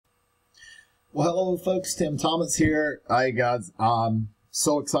Well, hello folks, Tim Thomas here. Hi guys, I'm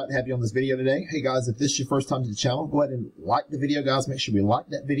so excited to have you on this video today. Hey guys, if this is your first time to the channel, go ahead and like the video, guys. Make sure we like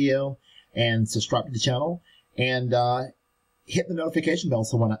that video and subscribe to the channel and hit the notification bell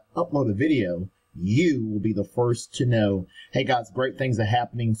so when I upload a video, you will be the first to know. Hey guys, great things are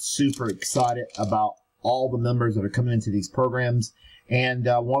happening. Super excited about all the members that are coming into these programs, and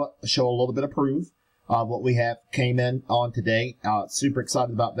want to show a little bit of proof of what we have came in on today. Super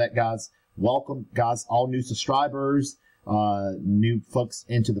excited about that, guys. Welcome, guys, all new subscribers, new folks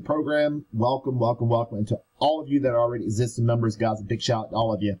into the program. Welcome, welcome, welcome. And to all of you that are already existing members, guys, a big shout out to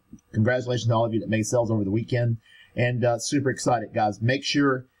all of you. Congratulations to all of you that made sales over the weekend. And super excited, guys. Make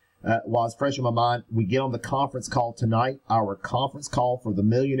sure, while it's fresh in my mind, we get on the conference call tonight, our conference call for the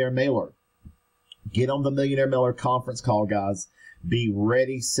Millionaire Mailer. Get on the Millionaire Mailer conference call, guys. Be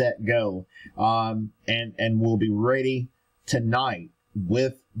ready, set, go. And we'll be ready tonight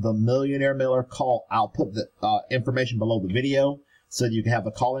with the Millionaire Mailer call. I'll put the information below the video so that you can have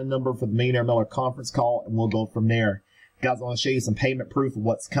a call-in number for the Millionaire Mailer conference call, and we'll go from there. Guys, I want to show you some payment proof of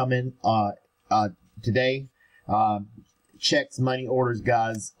what's coming today. Checks, money orders,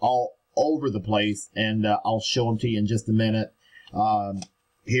 guys, all over the place, and I'll show them to you in just a minute.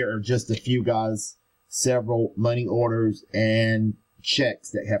 Here are just a few, guys. Several money orders and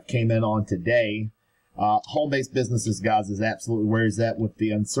checks that have came in on today. Home-based businesses, guys, is absolutely where is that with the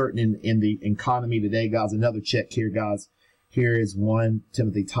uncertainty in the economy today, guys. Another check here, guys. Here is one,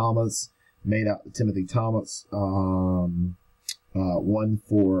 Timothy Thomas, made out to Timothy Thomas, one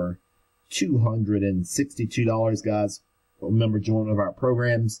for $262, guys. Remember, join one of our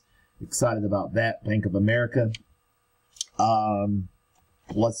programs. Excited about that. Bank of America.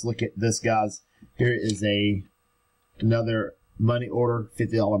 Let's look at this, guys. Here is another money order,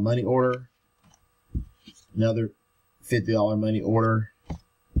 $50 money order. Another $50 money order,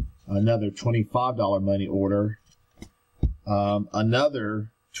 another $25 money order,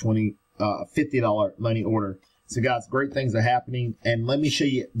 another $50 money order. So guys, great things are happening. And let me show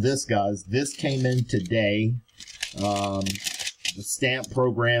you this, guys. This came in today. The stamp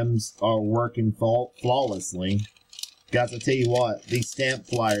programs are working flawlessly. Guys, I tell you what, these stamp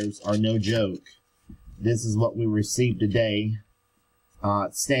flyers are no joke. This is what we received today.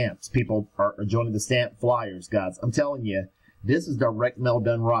 Stamps. People are joining the stamp flyers, guys. I'm telling you, this is direct mail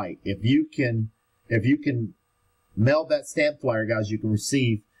done right. If you can mail that stamp flyer, guys, you can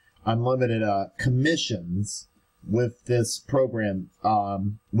receive unlimited commissions with this program,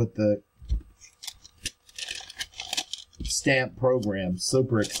 with the stamp program.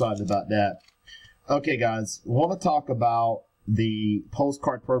 Super excited about that. Okay, guys, we want to talk about the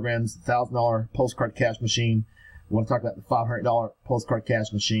postcard programs, the $1,000 postcard cash machine. We want to talk about the $500 postcard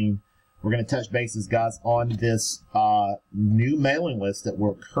cash machine. We're going to touch bases, guys, on this new mailing list that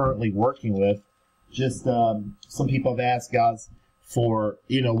we're currently working with. Just some people have asked, guys, for,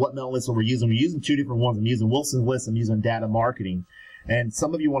 what mailing list are we using. We're using two different ones. I'm using Wilson's List. I'm using Data Marketing. And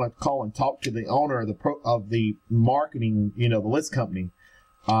some of you want to call and talk to the owner of the marketing, the list company.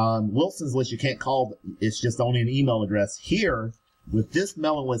 Wilson's List, you can't call. It's just only an email address. Here, with this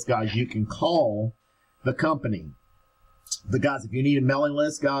mailing list, guys, you can call the company. But guys, if you need a mailing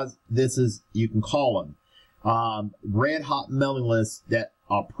list, guys, you can call them. Red hot mailing lists that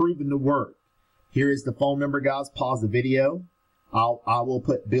are proven to work. Here is the phone number, guys. Pause the video. I will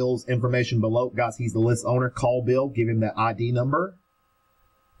put Bill's information below. Guys, he's the list owner. Call Bill. Give him that ID number.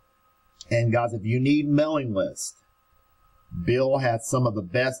 And guys, if you need mailing list, Bill has some of the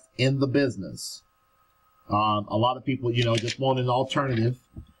best in the business. A lot of people, just want an alternative.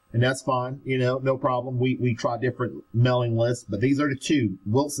 And that's fine, no problem. We try different mailing lists, but these are the two.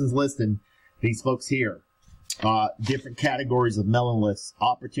 Wilson's List and these folks here. Different categories of mailing lists.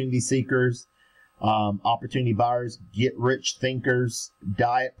 Opportunity seekers, opportunity buyers, get rich thinkers,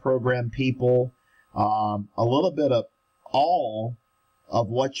 diet program people. A little bit of all of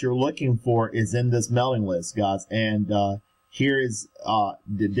what you're looking for is in this mailing list, guys. And here is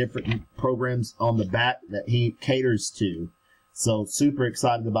the different programs on the back that he caters to. So super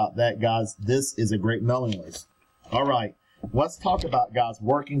excited about that, guys. This is a great mailing list. All right, let's talk about, guys,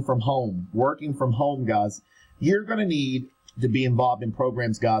 working from home. Working from home, guys. You're going to need to be involved in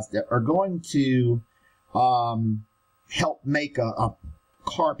programs, guys, that are going to help make a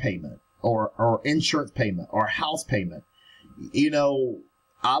car payment or insurance payment or house payment.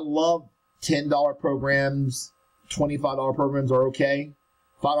 I love $10 programs. $25 programs are okay.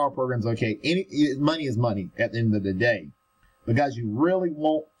 $5 programs are okay. Money is money at the end of the day. But guys, you really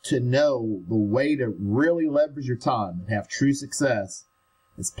want to know the way to really leverage your time and have true success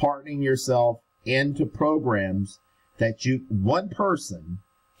is partnering yourself into programs that one person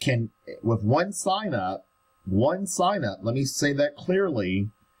can, with one sign up, let me say that clearly,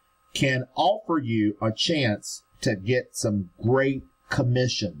 can offer you a chance to get some great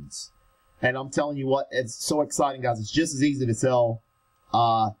commissions. And I'm telling you what, it's so exciting, guys. It's just as easy to sell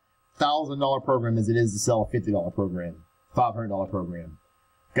a $1,000 program as it is to sell a $50 program, $500 program.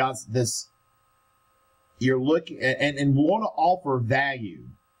 Guys, you're looking and want to offer value.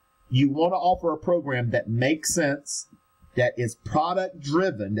 You want to offer a program that makes sense, that is product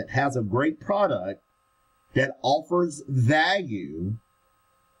driven, that has a great product, that offers value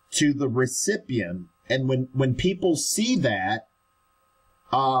to the recipient. And when people see that,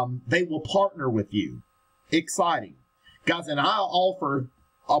 they will partner with you. Exciting. Guys, and I offer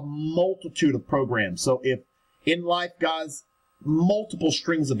a multitude of programs. So if in life, guys, multiple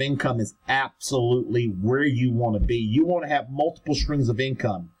strings of income is absolutely where you want to be. You want to have multiple strings of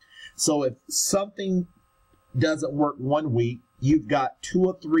income. So if something doesn't work one week, you've got 2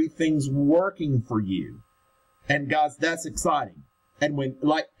 or 3 things working for you. And guys, that's exciting. And when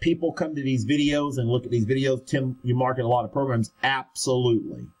like people come to these videos and look at these videos, Tim, you market a lot of programs.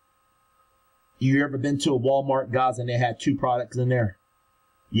 Absolutely. You ever been to a Walmart, guys, and they had 2 products in there?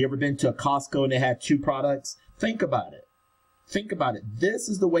 You ever been to a Costco and they had 2 products? Think about it. Think about it. This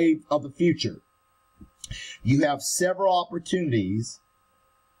is the wave of the future. You have several opportunities.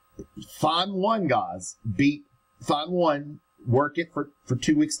 Find one, guys. Find one, work it for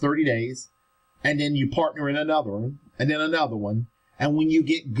 2 weeks, 30 days, and then you partner in another one, and then another one. And when you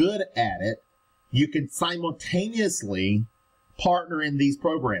get good at it, you can simultaneously partner in these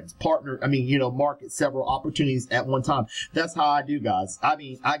programs. Market several opportunities at one time. That's how I do, guys. I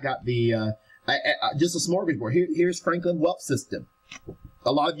mean, I got the just a smorgasbord. Here's Franklin Wealth System.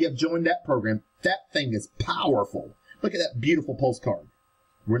 A lot of you have joined that program. That thing is powerful. Look at that beautiful postcard.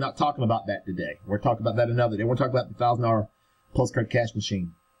 We're not talking about that today. We're talking about that another day. We're talking about the $1,000 postcard cash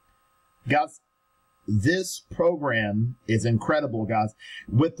machine. Guys, this program is incredible, guys.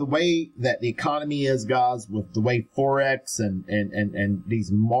 With the way that the economy is, guys, with the way Forex and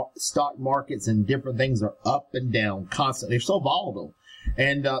these stock markets and different things are up and down constantly. They're so volatile.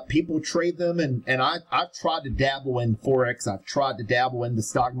 And people trade them. And I've tried to dabble in Forex. I've tried to dabble in the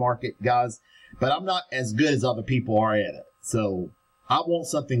stock market, guys. But I'm not as good as other people are at it. So I want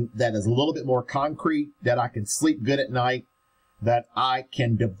something that is a little bit more concrete, that I can sleep good at night, that I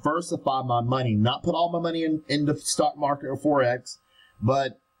can diversify my money, not put all my money in the stock market or Forex,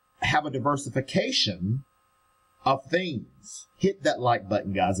 but have a diversification of things. Hit that like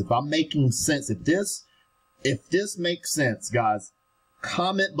button, guys. If I'm making sense, if this makes sense, guys,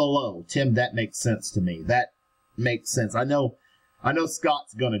 comment below. Tim, that makes sense to me. That makes sense. I know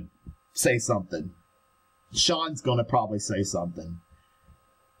Scott's going to say something. Sean's going to probably say something.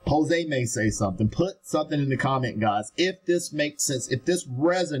 Jose may say something. Put something in the comment, guys. If this makes sense, if this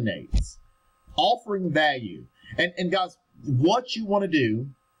resonates, offering value. And guys, what you want to do,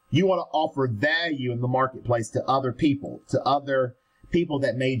 you want to offer value in the marketplace to other people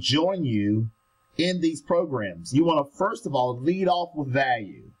that may join you in these programs. You want to, first of all, lead off with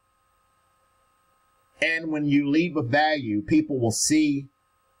value. And when you lead with value, people will see,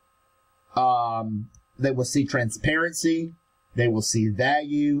 they will see transparency. They will see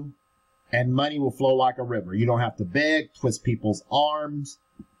value, and money will flow like a river. You don't have to beg, twist people's arms.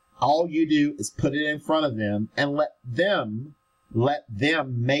 All you do is put it in front of them and let them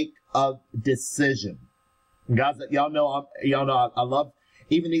make a decision. And guys, y'all know I love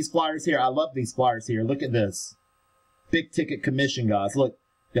even these flyers here. I love these flyers here. Look at this. Big ticket commission, guys. Look,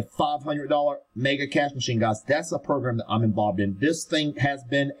 the $500 mega cash machine, guys. That's a program that I'm involved in. This thing has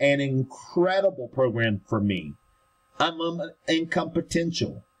been an incredible program for me. Unlimited income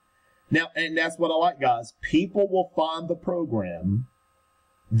potential. Now, and that's what I like, guys. People will find the program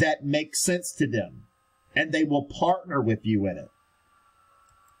that makes sense to them, and they will partner with you in it.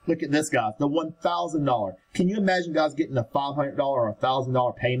 Look at this, guys. The $1,000. Can you imagine, guys, getting a $500 or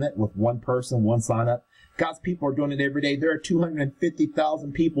 $1,000 payment with one person, one sign up? Guys, people are doing it every day. There are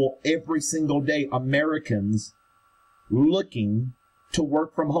 250,000 people every single day, Americans, looking to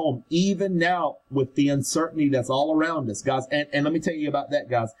work from home, even now with the uncertainty that's all around us, guys. And let me tell you about that,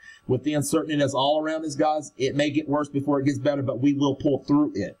 guys. With the uncertainty that's all around us, guys, it may get worse before it gets better, but we will pull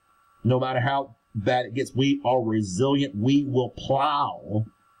through it. No matter how bad it gets, we are resilient. We will plow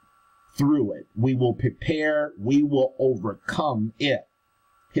through it. We will prepare. We will overcome it.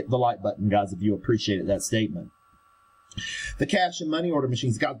 Hit the like button, guys, if you appreciated that statement. The cash and money order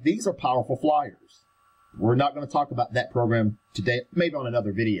machines, guys, these are powerful flyers. We're not going to talk about that program today, maybe on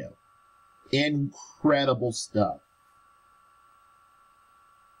another video. Incredible stuff.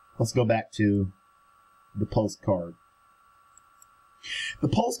 Let's go back to the postcard. The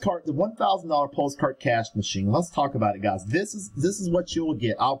postcard, the $1,000 postcard cash machine. Let's talk about it, guys. This is what you will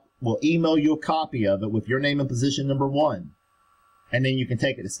get. We'll email you a copy of it with your name and position number 1. And then you can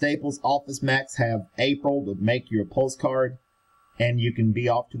take it to Staples, Office Max, have April to make your postcard, and you can be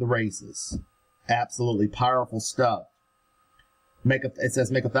off to the races. Absolutely powerful stuff. It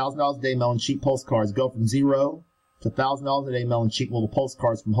says make $1,000 a day mailing cheap postcards. Go from 0 to $1,000 a day mailing cheap little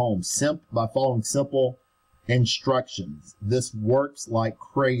postcards from home. By following simple instructions. This works like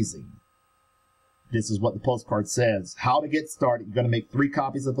crazy. This is what the postcard says. How to get started. You're going to make 3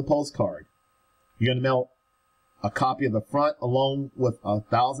 copies of the postcard. You're going to mail a copy of the front along with a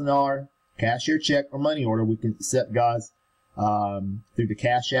 $1,000 cashier check or money order. We can accept, guys, through the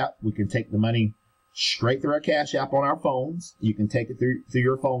Cash App. We can take the money straight through our Cash App on our phones. You can take it through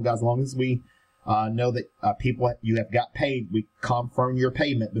your phone, guys, as long as we know that you have got paid. We confirm your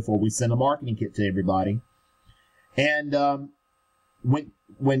payment before we send a marketing kit to everybody. And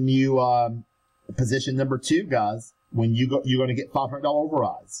when you position number 2, guys, when you're going to get $500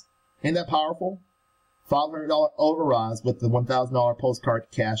 overrides. Isn't that powerful? $500 overrides with the $1,000 postcard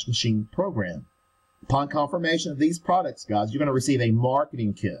cash machine program. Upon confirmation of these products, guys, you're going to receive a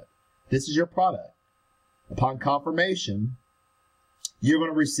marketing kit. This is your product. Upon confirmation, you're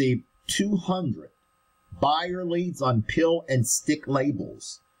going to receive 200 buyer leads on pill and stick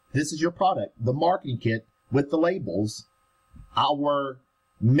labels. This is your product, the marketing kit with the labels. Our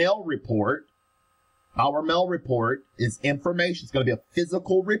mail report is information. It's going to be a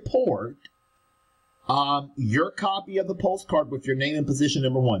physical report. Your copy of the postcard with your name and position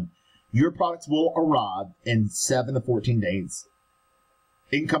number 1. Your products will arrive in 7 to 14 days.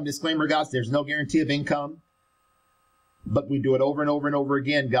 Income disclaimer, guys, there's no guarantee of income, but we do it over and over and over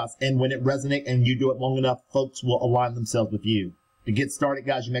again, guys. And when it resonates and you do it long enough, folks will align themselves with you. To get started,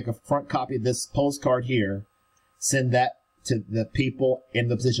 guys, you make a front copy of this postcard here. Send that to the people in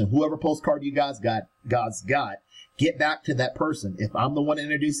the position. Whoever postcard you guys got, get back to that person. If I'm the one to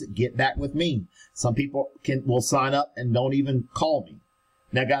introduce it, get back with me. Some people will sign up and don't even call me.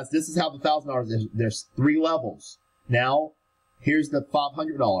 Now, guys, this is how the $1,000, there's 3 levels. Now, here's the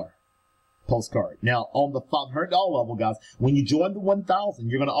 $500 postcard. Now, on the $500 level, guys, when you join the 1,000,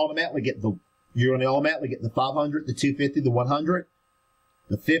 you're going to automatically get the 500, the 250, the 100,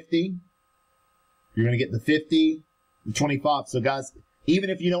 the 50. You're going to get the 50, the 25. So, guys, even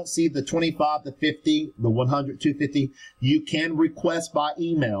if you don't see the 25, the 50, the 100, 250, you can request by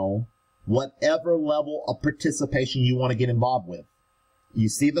email whatever level of participation you want to get involved with. You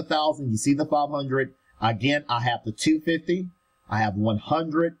see the 1,000, you see the 500. Again, I have the 250, I have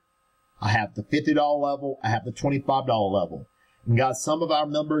 100, I have the $50 level, I have the $25 level. And guys, some of our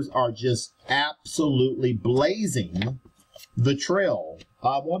members are just absolutely blazing the trail.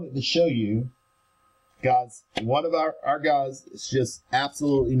 I wanted to show you, guys, one of our guys is just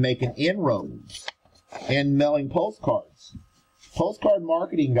absolutely making inroads in mailing postcards. Postcard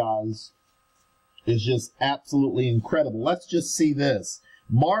marketing, guys, is just absolutely incredible. Let's just see this.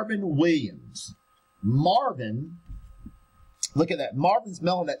 Marvin Williams. Marvin, look at that. Marvin's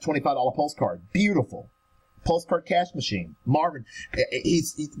mailing that $25 postcard. Beautiful. Postcard cash machine. Marvin,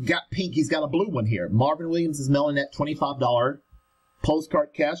 he's got pink. He's got a blue one here. Marvin Williams is mailing that $25 postcard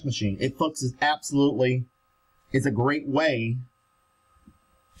cash machine. It, folks, is absolutely, it's a great way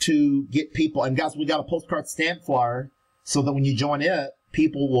to get people. And guys, we got a postcard stamp flyer so that when you join it,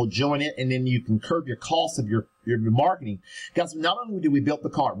 people will join it, and then you can curb your costs of your marketing. Guys, not only do we build the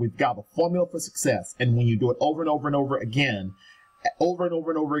card, we've got a formula for success. And when you do it over and over and over again,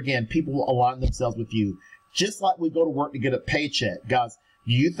 people will align themselves with you. Just like we go to work to get a paycheck. Guys,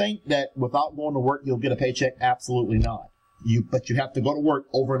 do you think that without going to work, you'll get a paycheck? Absolutely not. But you have to go to work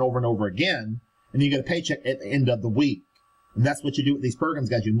over and over and over again, and you get a paycheck at the end of the week. And that's what you do with these programs,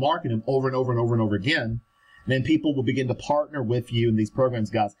 guys. You market them over and over and over and over again. And then people will begin to partner with you in these programs,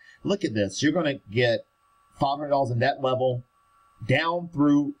 guys. Look at this. You're going to get $500 in that level, down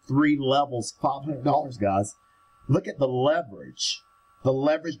through 3 levels, $500, guys. Look at the leverage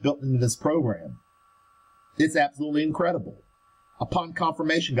built into this program. It's absolutely incredible. Upon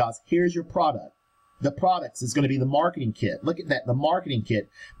confirmation, guys, here's your product. The products is going to be the marketing kit. Look at that, the marketing kit.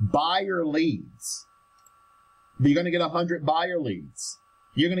 Buyer leads. You're going to get 100 buyer leads.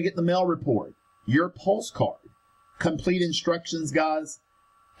 You're going to get the mail report. Your postcard, complete instructions, guys,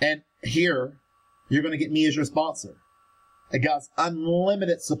 and here you're going to get me as your sponsor. And guys,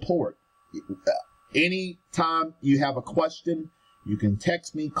 unlimited support. Anytime you have a question, you can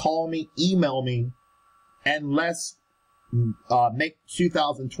text me, call me, email me, and let's make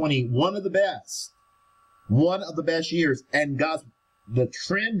 2020 one of the best years. And guys, the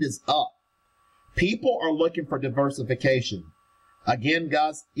trend is up. People are looking for diversification. Again,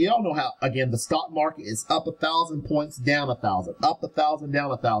 guys, you all know how, again, the stock market is up 1,000 points, down 1,000, up 1,000, down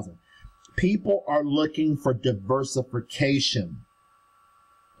 1,000. People are looking for diversification.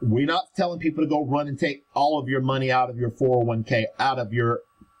 We're not telling people to go run and take all of your money out of your 401k, out of your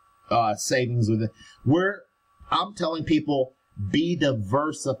savings with it. I'm telling people, be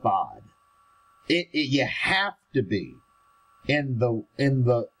diversified. You have to be in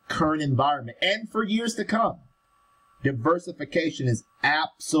the current environment and for years to come. Diversification is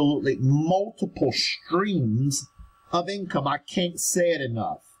absolutely multiple streams of income. I can't say it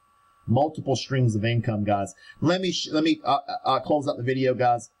enough. Multiple streams of income, guys. Let me close out the video,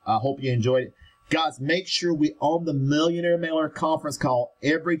 guys. I hope you enjoyed it. Guys, make sure we on the Millionaire Mailer conference call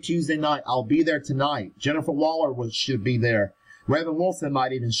every Tuesday night. I'll be there tonight. Jennifer Waller should be there. Reverend Wilson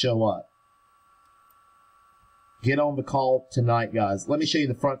might even show up. Get on the call tonight, guys. Let me show you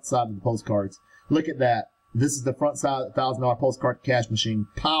the front side of the postcards. Look at that. This is the front side of the $1,000 postcard cash machine.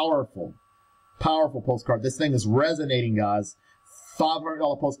 Powerful. Powerful postcard. This thing is resonating, guys.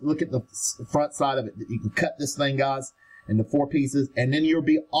 $500 postcard. Look at the front side of it. You can cut this thing, guys, into 4 pieces, and then you'll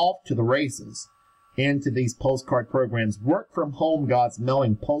be off to the races into these postcard programs. Work from home, guys,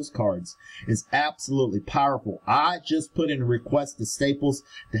 mailing postcards is absolutely powerful. I just put in a request to Staples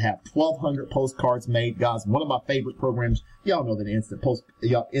to have 1,200 postcards made, guys. One of my favorite programs. Y'all know the instant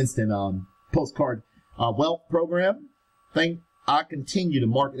postcard wealth program thing. I continue to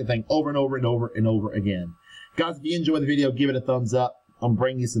market the thing over and over and over and over again. Guys, if you enjoyed the video, give it a thumbs up. I'm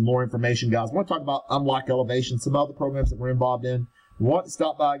bringing you some more information, guys. I want to talk about Unlock Elevation, some other programs that we're involved in. Want to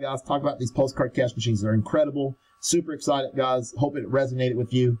stop by, guys, talk about these postcard cash machines. They're incredible. Super excited, guys. Hope it resonated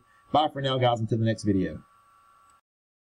with you. Bye for now, guys, until the next video.